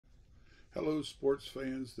Hello, sports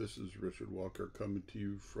fans. This is Richard Walker coming to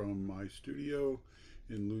you from my studio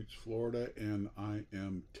in Lutz, Florida, and I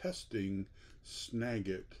am testing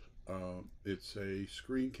Snagit. It's a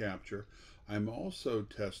screen capture. I'm also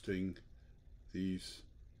testing these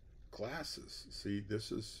glasses. See,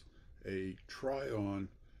 this is a try-on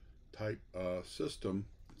type system.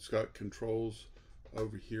 It's got controls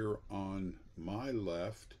over here on my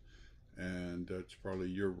left, and it's probably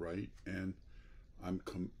your right, and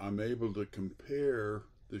I'm able to compare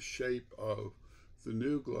the shape of the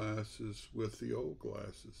new glasses with the old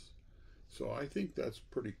glasses. So I think that's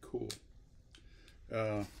pretty cool.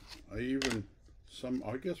 Uh, I even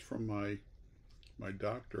I guess from my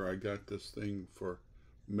doctor I got this thing for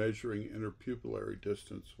measuring interpupillary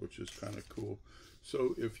distance, which is kind of cool.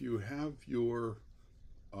 So if you have your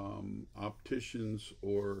opticians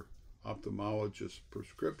or ophthalmologist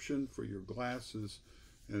prescription for your glasses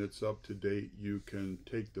and it's up to date, you can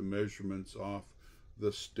take the measurements off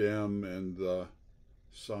the stem and the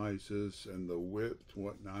sizes and the width,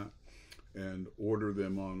 whatnot, and order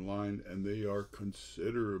them online, and they are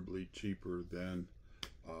considerably cheaper than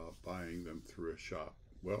buying them through a shop.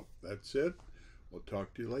 Well, that's it. We'll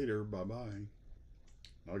talk to you later. Bye bye.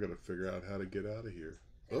 I got to figure out how to get out of here.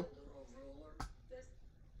 Oh,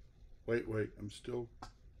 wait. I'm still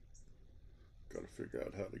got to figure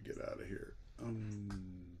out how to get out of here.